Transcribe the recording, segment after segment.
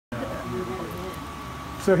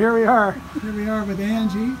So here we are. Here we are with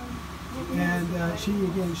Angie, and she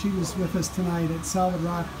was with us tonight at Solid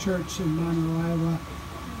Rock Church in Monroe, Iowa.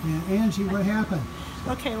 And Angie, what happened?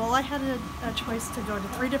 Okay, well, I had a choice to go to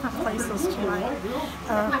 3 different places tonight.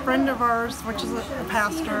 A friend of ours, which is a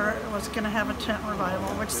pastor, was going to have a tent revival,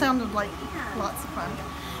 which sounded like lots of fun.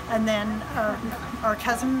 And then our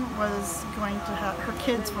cousin was going to have, her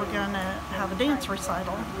kids were going to have a dance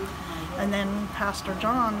recital. And then Pastor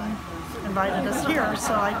John invited us here,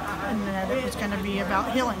 and that it was going to be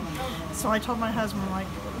about healing. So I told my husband, like,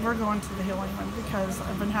 we're going to the healing one because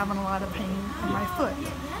I've been having a lot of pain in my foot.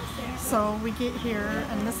 So we get here,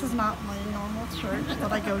 and this is not my normal church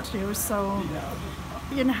that I go to, so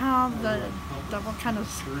you know how the devil kind of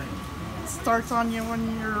starts on you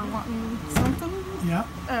when you're wanting something? Yeah.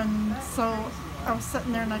 And so I was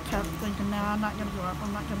sitting there and I kept thinking, no, I'm not going to go up,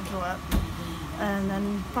 I'm not going to go up. And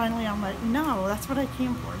then finally I'm like, no, that's what I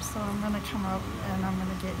came for, so I'm going to come up and I'm going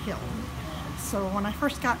to get healed. So when I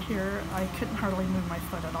first got here, I couldn't hardly move my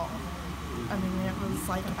foot at all. I mean, it was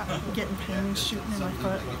like getting pain shooting in my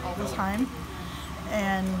foot all the time.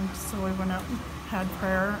 And so we went up, had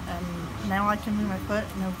prayer, and now I can move my foot,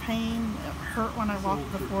 no pain. It hurt when I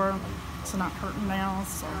walked before. It's not hurting now,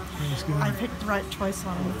 so I picked the right choice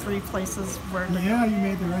on 3 places where to Yeah, you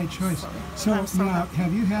made the right choice. So now,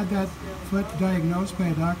 have you had that foot diagnosed by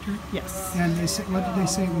a doctor? Yes. And they said, what did they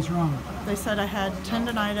say was wrong? They said I had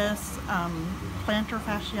tendonitis, plantar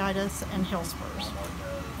fasciitis, and heel spurs.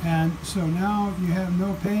 And so now you have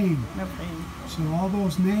no pain. No pain. So all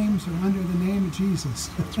those names are under the name of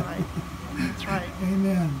Jesus. That's right. That's right.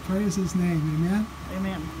 Amen. Praise his name. Amen.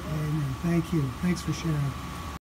 Amen. Amen. Thank you. Thanks for sharing.